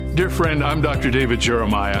Dear friend, I'm Dr. David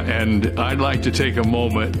Jeremiah, and I'd like to take a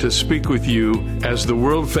moment to speak with you as the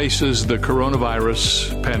world faces the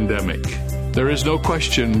coronavirus pandemic. There is no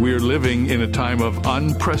question we are living in a time of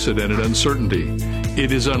unprecedented uncertainty.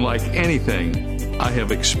 It is unlike anything I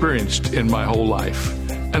have experienced in my whole life.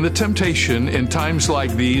 And the temptation in times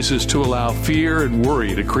like these is to allow fear and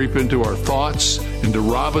worry to creep into our thoughts and to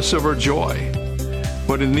rob us of our joy.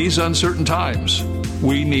 But in these uncertain times,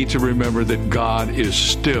 we need to remember that God is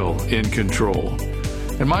still in control.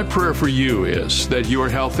 And my prayer for you is that you are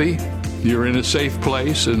healthy, you're in a safe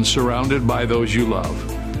place, and surrounded by those you love.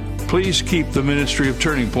 Please keep the ministry of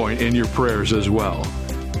Turning Point in your prayers as well.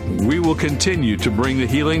 We will continue to bring the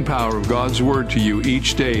healing power of God's Word to you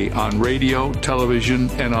each day on radio, television,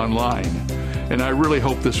 and online. And I really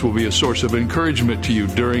hope this will be a source of encouragement to you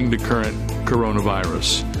during the current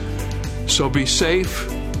coronavirus. So be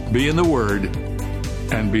safe, be in the Word,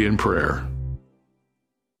 and be in prayer.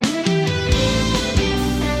 You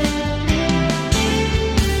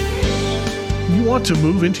want to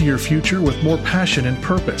move into your future with more passion and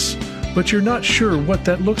purpose, but you're not sure what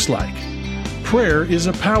that looks like. Prayer is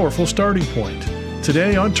a powerful starting point.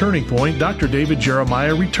 Today on Turning Point, Dr. David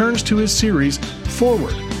Jeremiah returns to his series,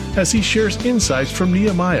 Forward, as he shares insights from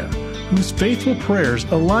Nehemiah, whose faithful prayers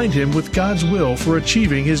aligned him with God's will for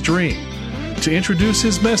achieving his dream. To introduce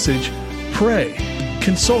his message, Pray.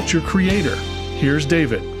 Consult your Creator. Here's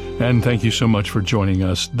David. And thank you so much for joining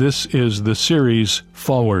us. This is the series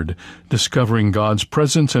Forward, Discovering God's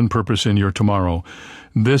Presence and Purpose in Your Tomorrow.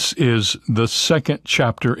 This is the second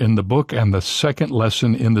chapter in the book and the second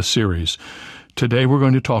lesson in the series. Today we're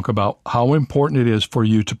going to talk about how important it is for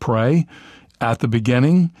you to pray at the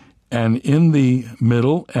beginning and in the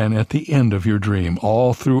middle and at the end of your dream,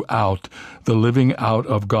 all throughout the living out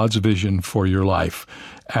of God's vision for your life.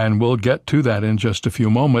 And we'll get to that in just a few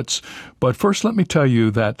moments. But first, let me tell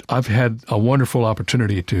you that I've had a wonderful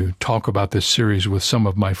opportunity to talk about this series with some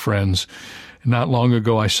of my friends. Not long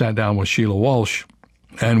ago, I sat down with Sheila Walsh,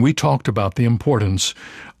 and we talked about the importance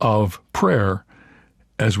of prayer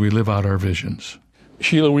as we live out our visions.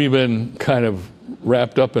 Sheila, we've been kind of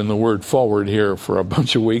wrapped up in the word forward here for a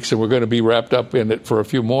bunch of weeks, and we're going to be wrapped up in it for a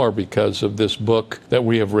few more because of this book that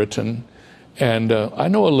we have written. And I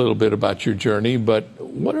know a little bit about your journey, but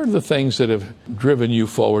what are the things that have driven you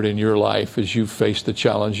forward in your life as you faced the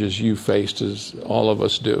challenges you faced, as all of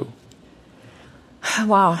us do?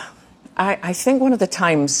 Wow. I think one of the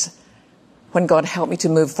times when God helped me to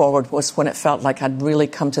move forward was when it felt like I'd really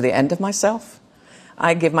come to the end of myself.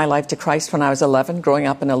 I gave my life to Christ when I was 11, growing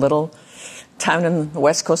up in a little town in the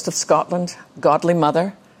west coast of Scotland, godly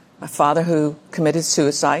mother, my father who committed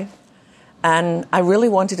suicide. And I really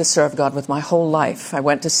wanted to serve God with my whole life. I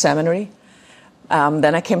went to seminary.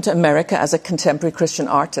 Then I came to America as a contemporary Christian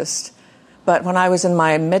artist. But when I was in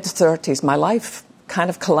my mid-30s, my life kind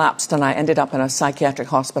of collapsed and I ended up in a psychiatric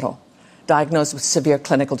hospital, diagnosed with severe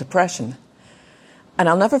clinical depression. And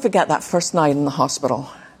I'll never forget that first night in the hospital.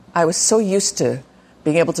 I was so used to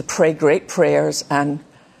being able to pray great prayers and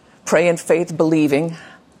pray in faith, believing.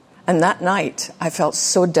 And that night, I felt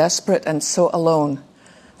so desperate and so alone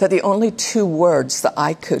that the only two words that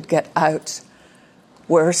I could get out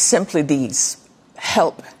were simply these: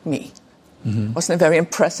 help me. It wasn't a very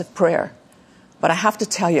impressive prayer. But I have to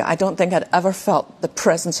tell you, I don't think I'd ever felt the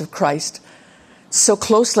presence of Christ so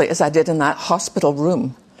closely as I did in that hospital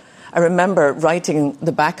room. I remember writing in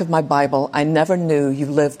the back of my Bible, I never knew you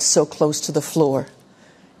lived so close to the floor.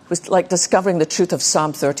 It was like discovering the truth of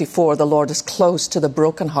Psalm 34, the Lord is close to the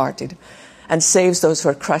brokenhearted and saves those who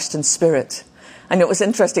are crushed in spirit. And it was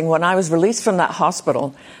interesting, when I was released from that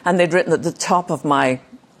hospital, and they'd written at the top of my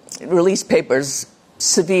release papers,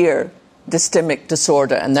 severe dystemic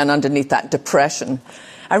disorder, and then underneath that, depression.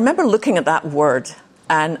 I remember looking at that word,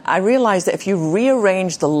 and I realized that if you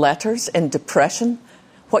rearrange the letters in depression,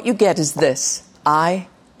 what you get is this: I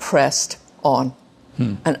pressed on.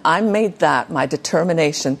 And I made that my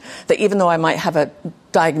determination, that even though I might have a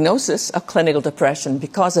diagnosis of clinical depression,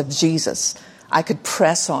 because of Jesus, I could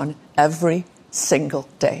press on every single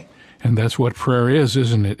day. And that's what prayer is,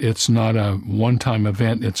 isn't it? It's not a one-time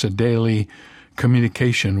event. It's a daily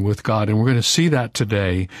communication with God. And we're going to see that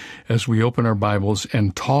today as we open our Bibles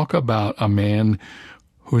and talk about a man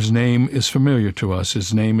whose name is familiar to us.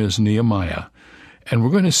 His name is Nehemiah. And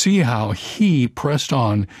we're going to see how he pressed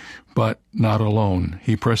on, but not alone.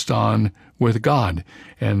 He pressed on with God.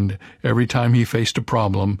 And every time he faced a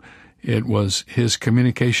problem, it was his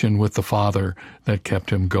communication with the Father that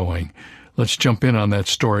kept him going. Let's jump in on that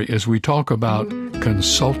story as we talk about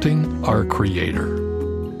consulting our Creator.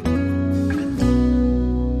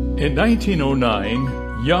 In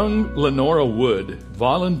 1909, Young Lenora Wood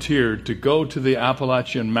volunteered to go to the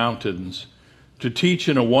Appalachian Mountains to teach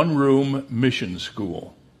in a one-room mission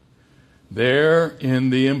school. There,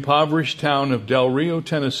 in the impoverished town of Del Rio,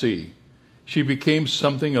 Tennessee, she became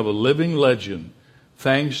something of a living legend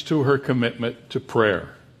thanks to her commitment to prayer.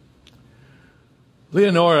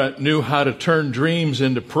 Leonora knew how to turn dreams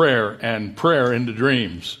into prayer and prayer into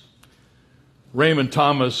dreams. Raymond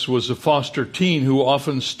Thomas was a foster teen who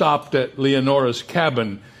often stopped at Leonora's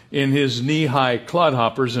cabin in his knee-high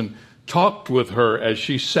clodhoppers and talked with her as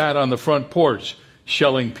she sat on the front porch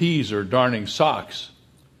shelling peas or darning socks.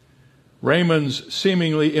 Raymond's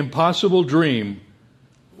seemingly impossible dream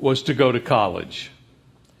was to go to college.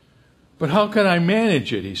 "But how can I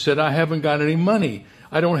manage it?" he said. "I haven't got any money.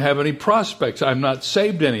 I don't have any prospects. I've not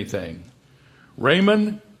saved anything."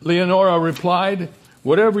 "Raymond," Leonora replied,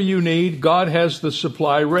 "whatever you need, God has the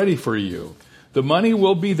supply ready for you. The money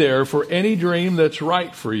will be there for any dream that's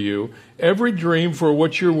right for you, every dream for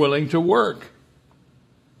which you're willing to work."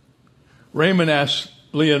 Raymond asked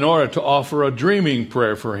Leonora to offer a dreaming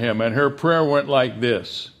prayer for him, and her prayer went like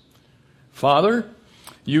this: "Father,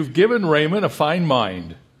 you've given Raymond a fine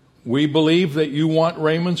mind. We believe that you want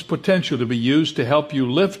Raymond's potential to be used to help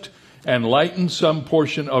you lift and lighten some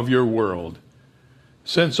portion of your world.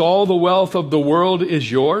 Since all the wealth of the world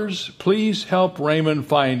is yours, please help Raymond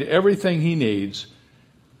find everything he needs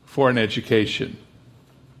for an education."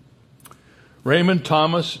 Raymond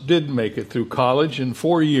Thomas did make it through college in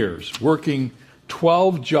 4 years, working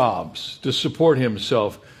 12 jobs to support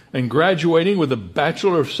himself and graduating with a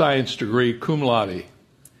Bachelor of Science degree cum laude.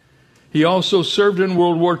 He also served in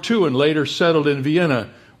World War II and later settled in Vienna,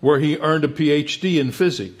 where he earned a PhD in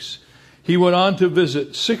physics. He went on to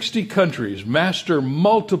visit 60 countries, master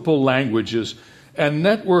multiple languages, and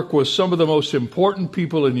network with some of the most important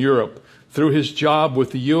people in Europe through his job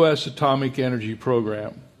with the U.S. Atomic Energy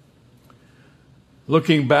Program.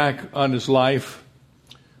 Looking back on his life,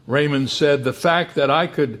 Raymond said, "The fact that I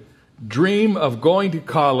could dream of going to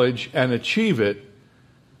college and achieve it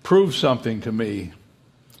proved something to me.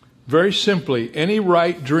 Very simply, any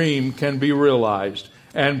right dream can be realized,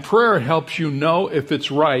 and prayer helps you know if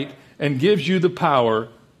it's right and gives you the power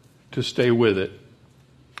to stay with it."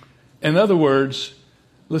 In other words,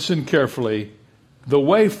 listen carefully, the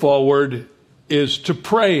way forward is to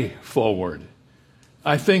pray forward.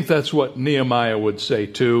 I think that's what Nehemiah would say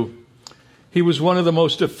too. He was one of the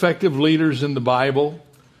most effective leaders in the Bible,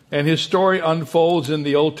 and his story unfolds in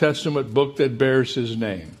the Old Testament book that bears his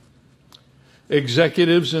name.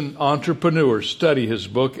 Executives and entrepreneurs study his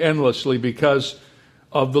book endlessly because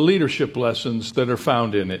of the leadership lessons that are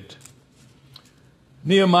found in it.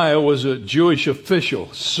 Nehemiah was a Jewish official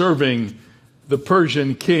serving the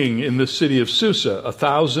Persian king in the city of Susa,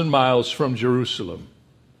 1,000 miles from Jerusalem.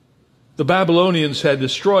 The Babylonians had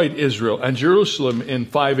destroyed Israel and Jerusalem in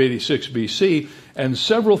 586 BC, and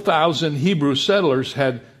several thousand Hebrew settlers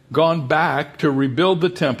had gone back to rebuild the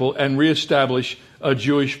temple and reestablish a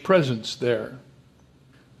Jewish presence there.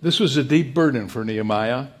 This was a deep burden for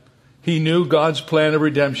Nehemiah. He knew God's plan of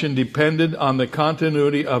redemption depended on the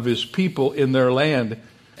continuity of his people in their land,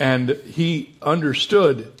 and he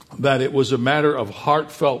understood that it was a matter of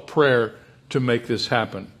heartfelt prayer to make this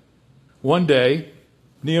happen. One day,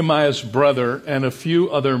 Nehemiah's brother and a few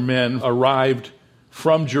other men arrived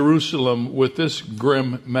from Jerusalem with this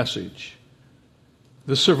grim message: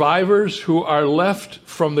 "The survivors who are left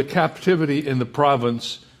from the captivity in the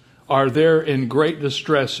province are there in great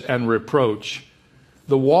distress and reproach.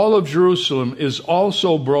 The wall of Jerusalem is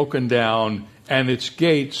also broken down, and its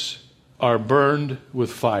gates are burned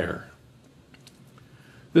with fire."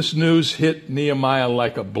 This news hit Nehemiah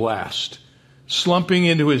like a blast. Slumping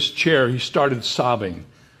into his chair, he started sobbing.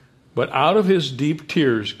 But out of his deep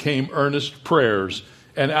tears came earnest prayers,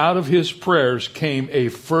 and out of his prayers came a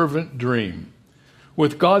fervent dream.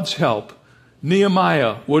 With God's help,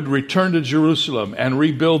 Nehemiah would return to Jerusalem and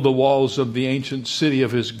rebuild the walls of the ancient city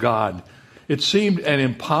of his God. It seemed an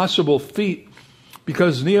impossible feat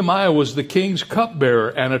because Nehemiah was the king's cupbearer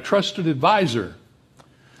and a trusted advisor.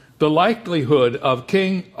 The likelihood of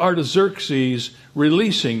King Artaxerxes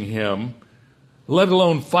releasing him, let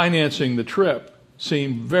alone financing the trip,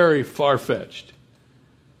 seemed very far-fetched.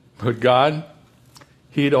 But God,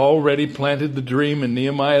 He'd already planted the dream in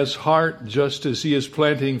Nehemiah's heart, just as He is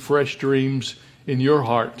planting fresh dreams in your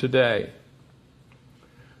heart today.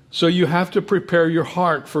 So you have to prepare your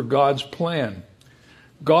heart for God's plan.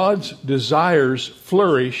 God's desires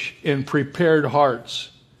flourish in prepared hearts,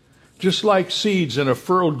 just like seeds in a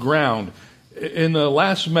furrowed ground. In the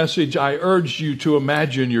last message, I urged you to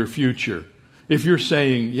imagine your future. If you're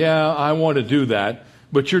saying, yeah, I want to do that,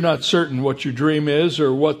 but you're not certain what your dream is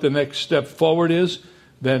or what the next step forward is,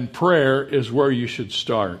 then prayer is where you should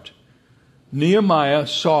start. Nehemiah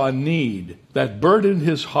saw a need that burdened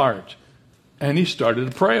his heart, and he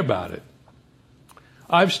started to pray about it.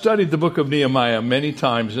 I've studied the book of Nehemiah many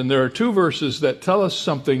times, and there are 2 verses that tell us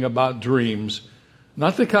something about dreams,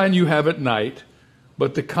 not the kind you have at night,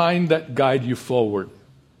 but the kind that guide you forward.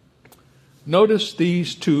 Notice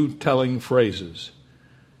these 2 telling phrases.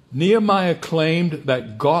 Nehemiah claimed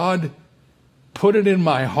that God put it in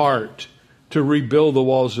my heart to rebuild the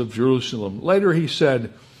walls of Jerusalem. Later he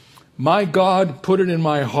said, my God put it in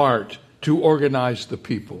my heart to organize the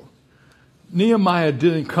people. Nehemiah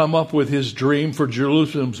didn't come up with his dream for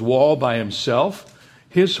Jerusalem's wall by himself.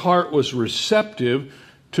 His heart was receptive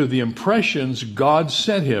to the impressions God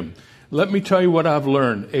sent him. Let me tell you what I've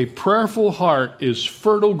learned. A prayerful heart is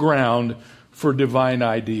fertile ground for divine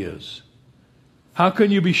ideas. How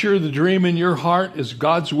can you be sure the dream in your heart is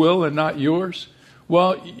God's will and not yours?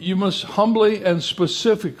 Well, you must humbly and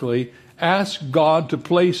specifically ask God to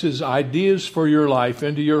place his ideas for your life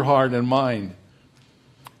into your heart and mind.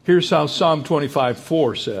 Here's how Psalm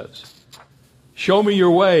 25:4 says, show me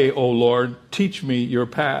your way, O Lord, teach me your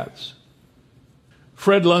paths.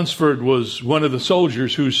 Fred Lunsford was one of the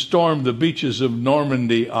soldiers who stormed the beaches of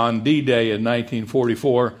Normandy on D-Day in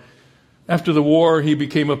 1944. After the war, he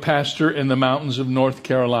became a pastor in the mountains of North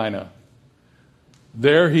Carolina.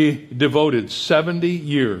 There he devoted 70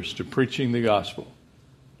 years to preaching the gospel.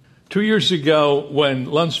 2 years ago, when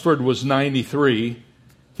Lunsford was 93,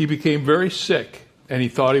 he became very sick and he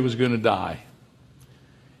thought he was going to die.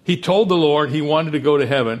 He told the Lord he wanted to go to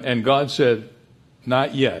heaven, and God said,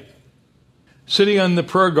 not yet. Sitting on the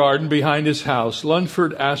prayer garden behind his house,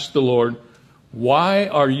 Lunsford asked the Lord, why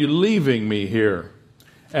are you leaving me here?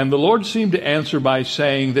 And the Lord seemed to answer by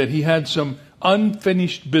saying that he had some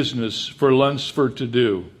unfinished business for Lunsford to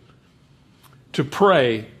do, to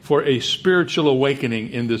pray for a spiritual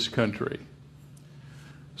awakening in this country.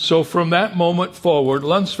 So from that moment forward,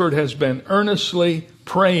 Lunsford has been earnestly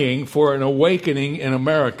praying for an awakening in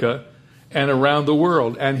America and around the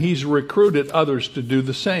world, and he's recruited others to do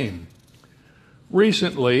the same.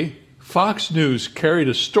 Recently, Fox News carried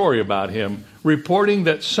a story about him, reporting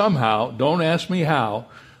that somehow, don't ask me how,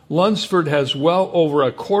 Lunsford has well over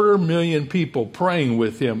 250,000 people praying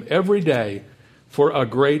with him every day for a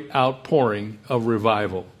great outpouring of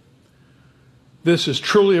revival. This is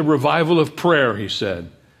truly a revival of prayer, he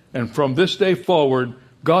said. And from this day forward,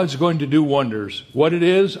 God's going to do wonders. What it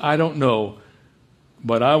is, I don't know,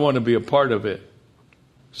 but I want to be a part of it.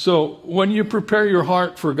 So when you prepare your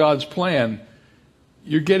heart for God's plan,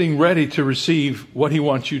 you're getting ready to receive what he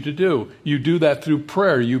wants you to do. You do that through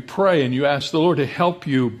prayer. You pray and you ask the Lord to help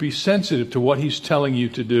you be sensitive to what he's telling you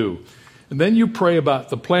to do. And then you pray about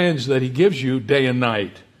the plans that he gives you day and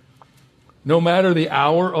night. No matter the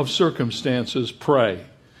hour of circumstances, pray.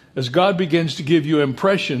 As God begins to give you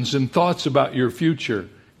impressions and thoughts about your future,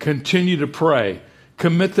 continue to pray.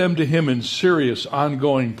 Commit them to him in serious,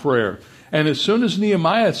 ongoing prayer. And as soon as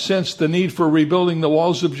Nehemiah sensed the need for rebuilding the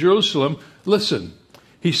walls of Jerusalem, listen,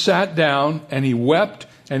 he sat down and he wept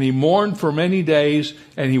and he mourned for many days,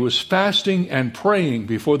 and he was fasting and praying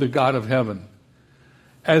before the God of heaven.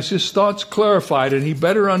 As his thoughts clarified and he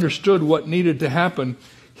better understood what needed to happen,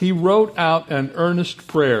 he wrote out an earnest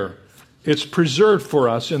prayer. It's preserved for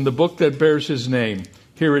us in the book that bears his name.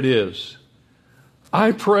 Here it is.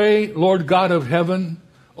 I pray, Lord God of heaven,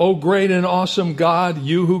 O great and awesome God,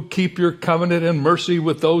 you who keep your covenant and mercy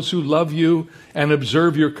with those who love you and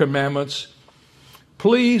observe your commandments,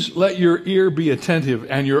 please let your ear be attentive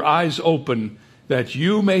and your eyes open, that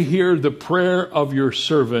you may hear the prayer of your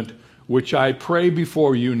servant, which I pray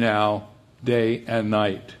before you now, day and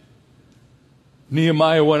night.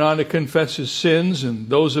 Nehemiah went on to confess his sins and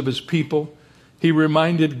those of his people. He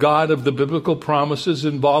reminded God of the biblical promises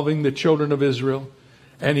involving the children of Israel.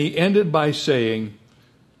 And he ended by saying,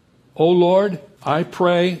 O Lord, I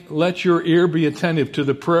pray, let your ear be attentive to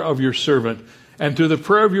the prayer of your servant and to the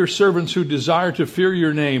prayer of your servants who desire to fear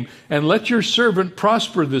your name. And let your servant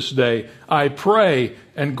prosper this day, I pray,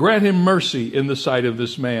 and grant him mercy in the sight of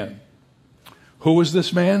this man. Who was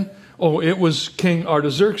this man? Oh, it was King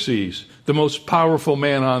Artaxerxes, the most powerful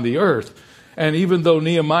man on the earth. And even though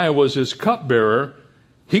Nehemiah was his cupbearer,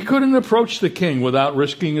 he couldn't approach the king without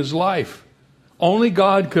risking his life. Only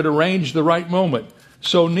God could arrange the right moment.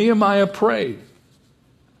 So Nehemiah prayed.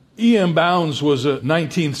 E.M. Bounds was a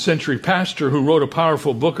 19th century pastor who wrote a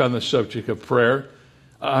powerful book on the subject of prayer.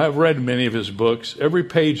 I've read many of his books. Every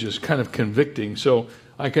page is kind of convicting, so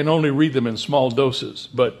I can only read them in small doses.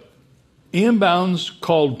 But E.M. Bounds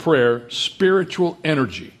called prayer spiritual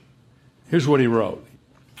energy. Here's what he wrote.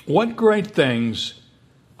 What great things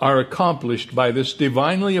are accomplished by this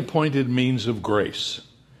divinely appointed means of grace.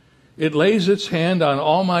 It lays its hand on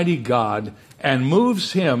Almighty God and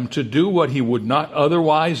moves him to do what he would not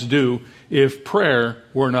otherwise do if prayer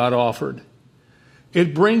were not offered.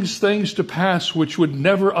 It brings things to pass which would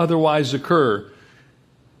never otherwise occur.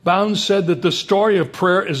 Bounds said that the story of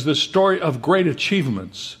prayer is the story of great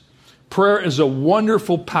achievements. Prayer is a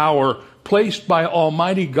wonderful power placed by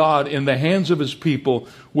Almighty God in the hands of his people,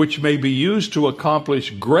 which may be used to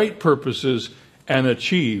accomplish great purposes and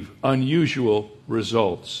achieve unusual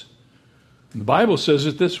results. The Bible says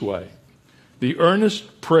it this way: the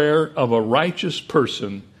earnest prayer of a righteous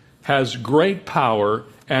person has great power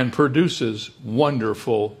and produces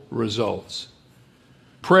wonderful results.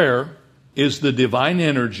 Prayer is the divine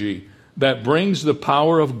energy that brings the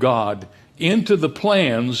power of God into the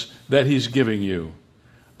plans that he's giving you.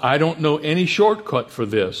 I don't know any shortcut for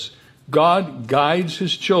this. God guides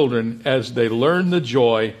his children as they learn the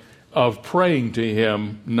joy of praying to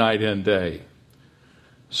him night and day.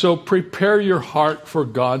 So prepare your heart for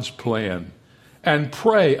God's plan and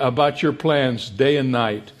pray about your plans day and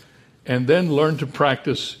night, and then learn to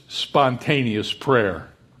practice spontaneous prayer.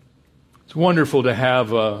 It's wonderful to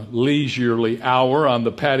have a leisurely hour on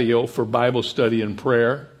the patio for Bible study and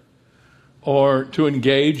prayer, or to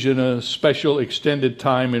engage in a special extended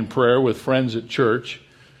time in prayer with friends at church,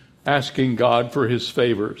 asking God for his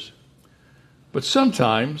favors. But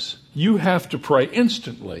sometimes you have to pray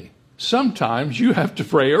instantly. Sometimes you have to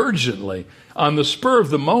pray urgently, on the spur of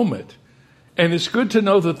the moment. And it's good to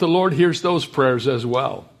know that the Lord hears those prayers as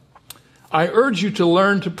well. I urge you to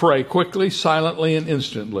learn to pray quickly, silently, and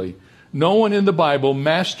instantly. No one in the Bible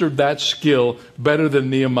mastered that skill better than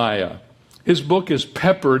Nehemiah. His book is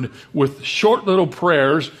peppered with short little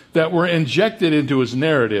prayers that were injected into his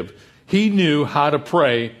narrative. He knew how to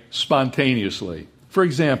pray spontaneously. For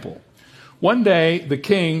example, one day the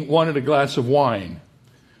king wanted a glass of wine.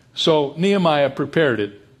 So Nehemiah prepared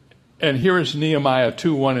it. And here is Nehemiah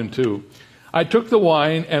 2:1 and 2. I took the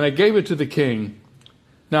wine and I gave it to the king.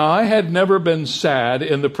 Now I had never been sad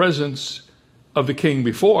in the presence of the king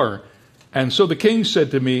before. And so the king said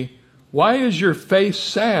to me, why is your face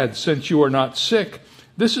sad since you are not sick?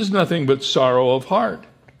 This is nothing but sorrow of heart.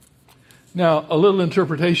 Now, a little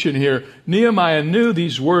interpretation here. Nehemiah knew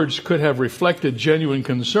these words could have reflected genuine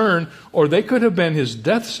concern, or they could have been his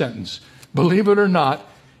death sentence. Believe it or not,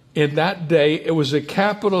 in that day, it was a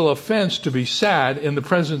capital offense to be sad in the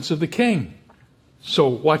presence of the king. So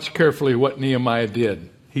watch carefully what Nehemiah did.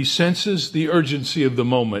 He senses the urgency of the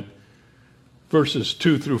moment. Verses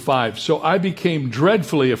 2 through 5. So I became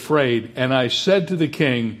dreadfully afraid, and I said to the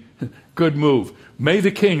king, good move, may the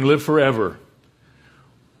king live forever.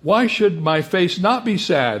 Why should my face not be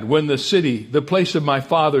sad when the city, the place of my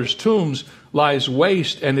father's tombs, lies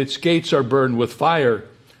waste and its gates are burned with fire?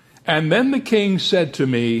 And then the king said to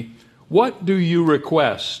me, what do you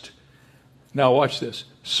request? Now watch this.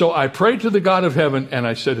 So I prayed to the God of heaven, and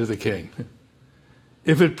I said to the king,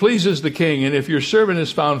 if it pleases the king, and if your servant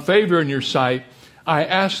has found favor in your sight, I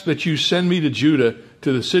ask that you send me to Judah,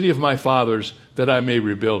 to the city of my fathers, that I may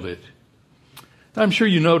rebuild it. I'm sure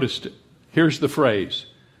you noticed it. Here's the phrase.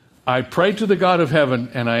 I prayed to the God of heaven,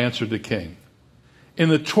 and I answered the king. In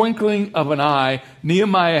the twinkling of an eye,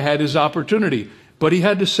 Nehemiah had his opportunity, but he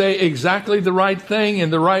had to say exactly the right thing in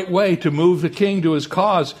the right way to move the king to his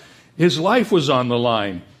cause. His life was on the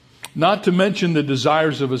line, not to mention the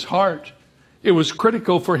desires of his heart. It was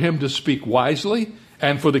critical for him to speak wisely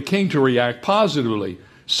and for the king to react positively.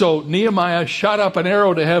 So Nehemiah shot up an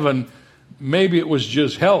arrow to heaven. Maybe it was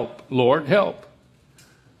just help, Lord, help.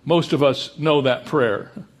 Most of us know that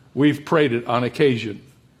prayer. We've prayed it on occasion.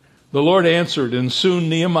 The Lord answered, and soon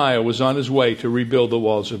Nehemiah was on his way to rebuild the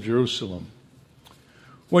walls of Jerusalem.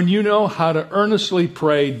 When you know how to earnestly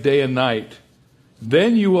pray day and night,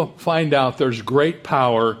 then you will find out there's great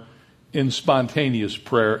power in spontaneous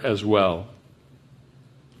prayer as well.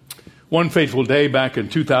 One fateful day back in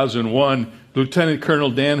 2001, Lieutenant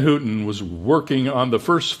Colonel Dan Hooten was working on the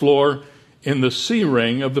first floor in the C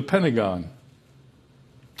ring of the Pentagon.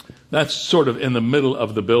 That's sort of in the middle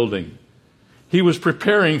of the building. He was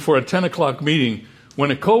preparing for a 10 o'clock meeting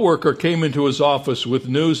when a coworker came into his office with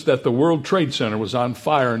news that the World Trade Center was on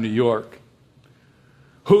fire in New York.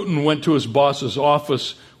 Hooten went to his boss's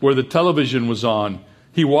office where the television was on.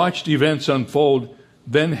 He watched events unfold,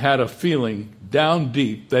 then had a feeling down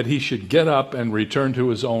deep that he should get up and return to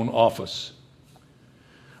his own office.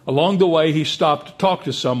 Along the way, he stopped to talk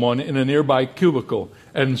to someone in a nearby cubicle,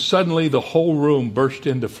 and suddenly the whole room burst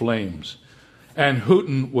into flames, and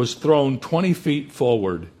Hooten was thrown 20 feet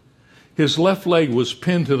forward. His left leg was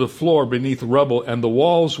pinned to the floor beneath rubble, and the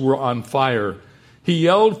walls were on fire. He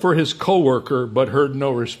yelled for his coworker, but heard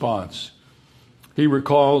no response. He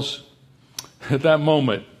recalls, at that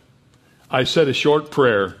moment, I said a short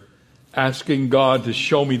prayer, asking God to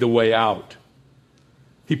show me the way out.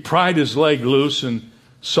 He pried his leg loose and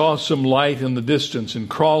saw some light in the distance, and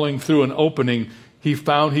crawling through an opening, he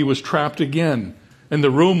found he was trapped again, and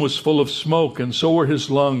the room was full of smoke, and so were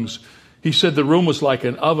his lungs. He said the room was like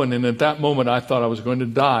an oven, and at that moment I thought I was going to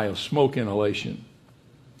die of smoke inhalation.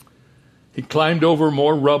 He climbed over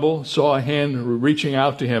more rubble, saw a hand reaching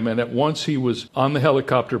out to him, and at once he was on the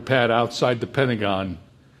helicopter pad outside the Pentagon.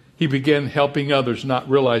 He began helping others, not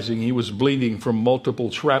realizing he was bleeding from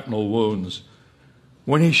multiple shrapnel wounds.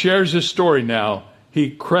 When he shares his story now,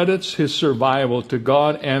 he credits his survival to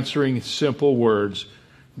God answering simple words,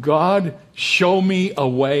 God, show me a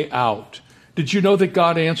way out. Did you know that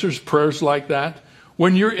God answers prayers like that?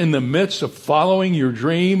 When you're in the midst of following your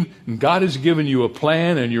dream and God has given you a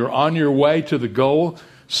plan and you're on your way to the goal,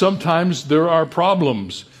 sometimes there are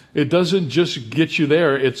problems. It doesn't just get you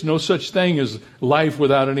there. It's no such thing as life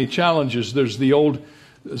without any challenges. There's the old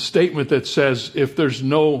statement that says, if there's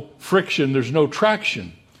no friction, there's no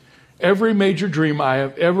traction. Every major dream I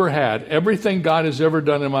have ever had, everything God has ever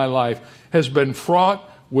done in my life has been fraught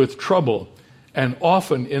with trouble. And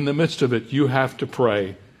often in the midst of it, you have to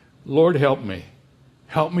pray, Lord, help me.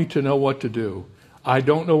 Help me to know what to do. I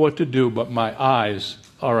don't know what to do, but my eyes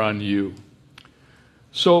are on you.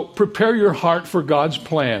 So prepare your heart for God's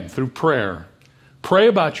plan through prayer. Pray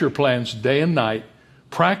about your plans day and night.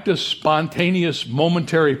 Practice spontaneous,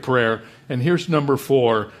 momentary prayer. And here's number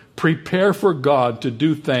 4, prepare for God to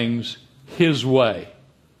do things His way.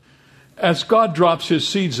 As God drops His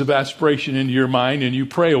seeds of aspiration into your mind and you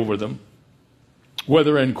pray over them,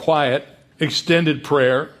 whether in quiet, extended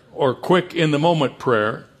prayer, or quick in-the-moment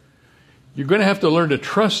prayer, you're going to have to learn to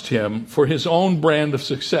trust Him for His own brand of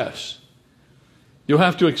success. You'll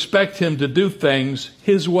have to expect Him to do things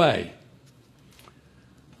His way.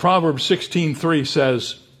 Proverbs 16:3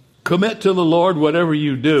 says, commit to the Lord whatever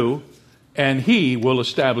you do, and He will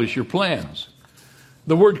establish your plans.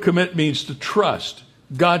 The word commit means to trust.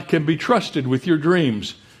 God can be trusted with your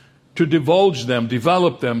dreams, to divulge them,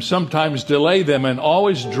 develop them, sometimes delay them, and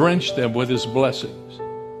always drench them with His blessings.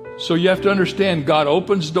 So you have to understand, God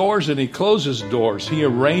opens doors and He closes doors. He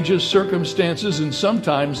arranges circumstances, and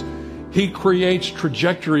sometimes He creates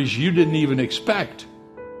trajectories you didn't even expect.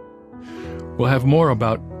 We'll have more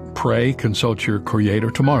about Pray, Consult Your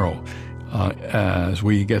Creator tomorrow as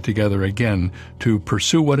we get together again to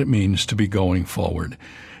pursue what it means to be going forward.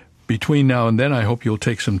 Between now and then, I hope you'll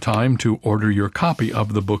take some time to order your copy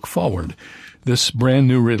of the book Forward. This brand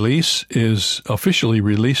new release is officially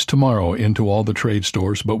released tomorrow into all the trade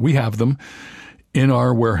stores, but we have them in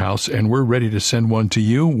our warehouse, and we're ready to send one to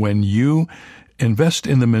you when you invest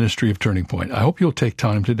in the ministry of Turning Point. I hope you'll take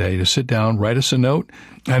time today to sit down, write us a note,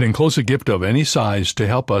 and enclose a gift of any size to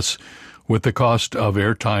help us with the cost of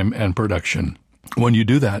airtime and production. When you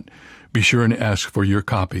do that, be sure and ask for your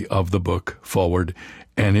copy of the book Forward,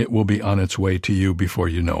 and it will be on its way to you before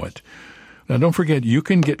you know it. Now, don't forget, you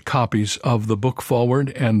can get copies of the book Forward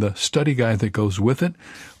and the study guide that goes with it,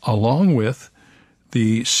 along with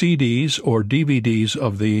the CDs or DVDs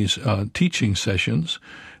of these teaching sessions.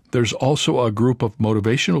 There's also a group of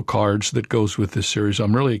motivational cards that goes with this series.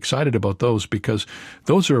 I'm really excited about those because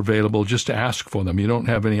those are available just to ask for them. You don't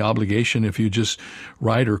have any obligation. If you just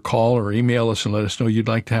write or call or email us and let us know you'd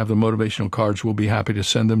like to have the motivational cards, we'll be happy to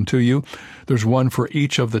send them to you. There's one for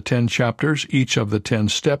each of the 10 chapters, each of the 10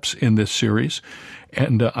 steps in this series.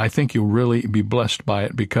 And I think you'll really be blessed by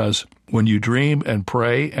it, because when you dream and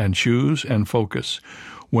pray and choose and focus,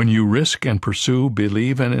 when you risk and pursue,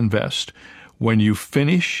 believe and invest, when you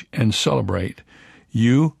finish and celebrate,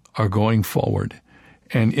 you are going forward.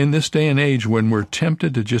 And in this day and age, when we're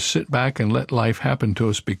tempted to just sit back and let life happen to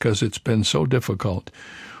us because it's been so difficult,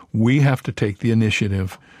 we have to take the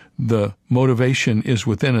initiative. The motivation is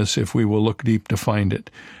within us if we will look deep to find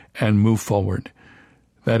it and move forward.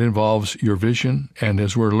 That involves your vision, and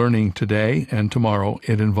as we're learning today and tomorrow,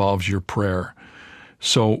 it involves your prayer.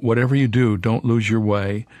 So whatever you do, don't lose your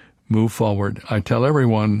way. Move forward. I tell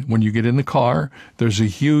everyone, when you get in the car, there's a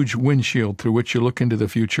huge windshield through which you look into the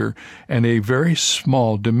future and a very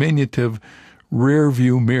small, diminutive rear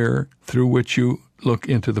view mirror through which you look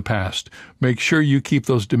into the past. Make sure you keep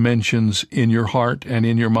those dimensions in your heart and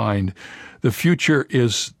in your mind. The future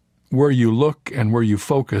is where you look and where you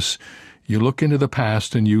focus. You look into the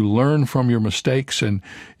past and you learn from your mistakes, and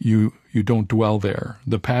you You don't dwell there.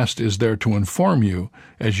 The past is there to inform you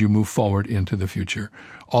as you move forward into the future.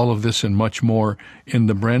 All of this and much more in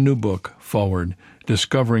the brand new book, Forward,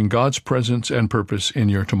 Discovering God's Presence and Purpose in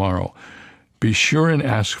Your Tomorrow. Be sure and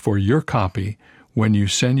ask for your copy when you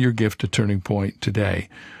send your gift to Turning Point today.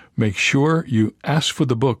 Make sure you ask for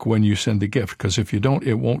the book when you send the gift, because if you don't,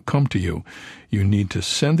 it won't come to you. You need to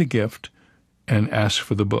send the gift and ask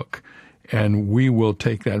for the book. And we will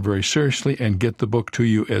take that very seriously and get the book to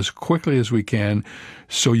you as quickly as we can,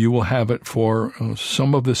 so you will have it for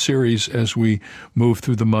some of the series as we move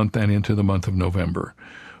through the month and into the month of November.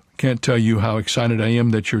 Can't tell you how excited I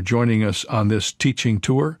am that you're joining us on this teaching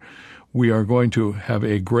tour. We are going to have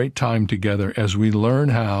a great time together as we learn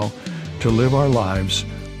how to live our lives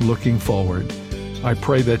looking forward. I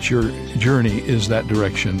pray that your journey is that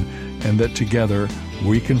direction and that together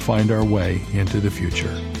we can find our way into the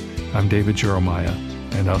future. I'm David Jeremiah,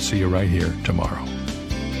 and I'll see you right here tomorrow.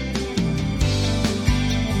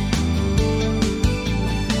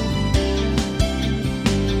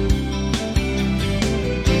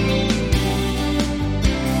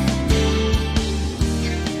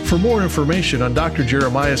 For more information on Dr.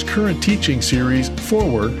 Jeremiah's current teaching series,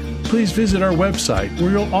 Forward, please visit our website,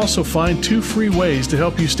 where you'll also find 2 free ways to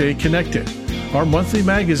help you stay connected: our monthly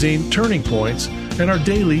magazine, Turning Points, and our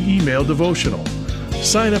daily email devotional.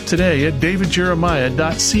 Sign up today at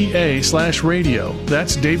davidjeremiah.ca/radio.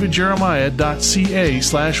 That's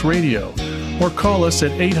davidjeremiah.ca/radio. Or call us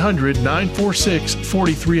at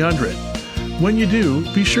 800-946-4300. When you do,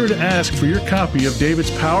 be sure to ask for your copy of David's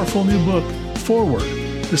powerful new book, Forward,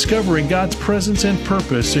 Discovering God's Presence and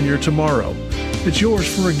Purpose in Your Tomorrow. It's yours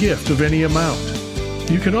for a gift of any amount.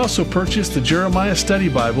 You can also purchase the Jeremiah Study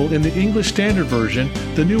Bible in the English Standard Version,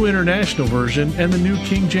 the New International Version, and the New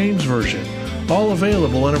King James Version, all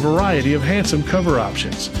available in a variety of handsome cover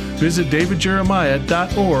options. Visit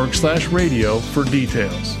davidjeremiah.org/radio for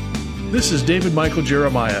details. This is David Michael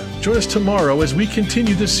Jeremiah. Join us tomorrow as we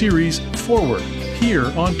continue the series Forward,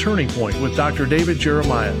 here on Turning Point with Dr. David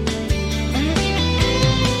Jeremiah.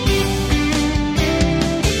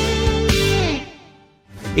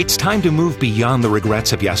 It's time to move beyond the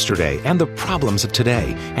regrets of yesterday and the problems of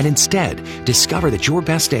today, and instead discover that your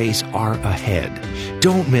best days are ahead.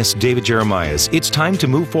 Don't miss David Jeremiah's It's Time to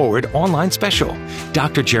Move Forward online special.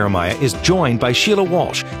 Dr. Jeremiah is joined by Sheila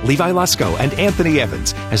Walsh, Levi Lusko, and Anthony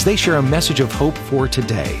Evans as they share a message of hope for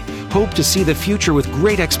today. Hope to see the future with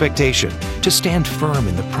great expectation, to stand firm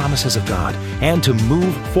in the promises of God, and to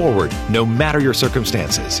move forward no matter your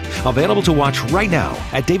circumstances. Available to watch right now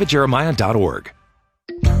at davidjeremiah.org.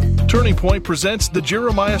 Turning Point presents the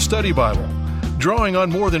Jeremiah Study Bible, drawing on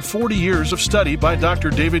more than 40 years of study by Dr.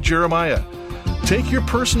 David Jeremiah. Take your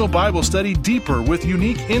personal Bible study deeper with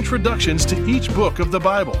unique introductions to each book of the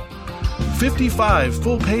Bible. 55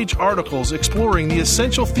 full-page articles exploring the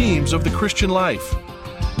essential themes of the Christian life.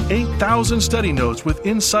 8,000 study notes with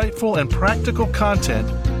insightful and practical content,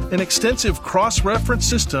 an extensive cross-reference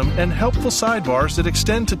system, and helpful sidebars that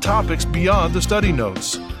extend to topics beyond the study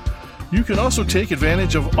notes. You can also take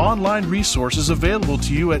advantage of online resources available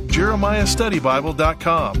to you at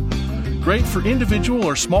jeremiahstudybible.com. Great for individual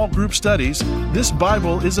or small group studies, this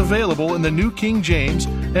Bible is available in the New King James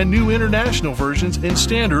and New International versions in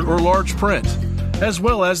standard or large print, as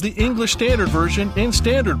well as the English Standard Version in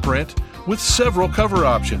standard print with several cover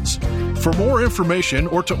options. For more information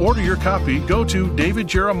or to order your copy, go to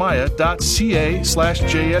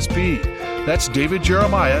davidjeremiah.ca/JSB. That's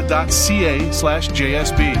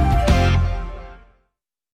davidjeremiah.ca/JSB.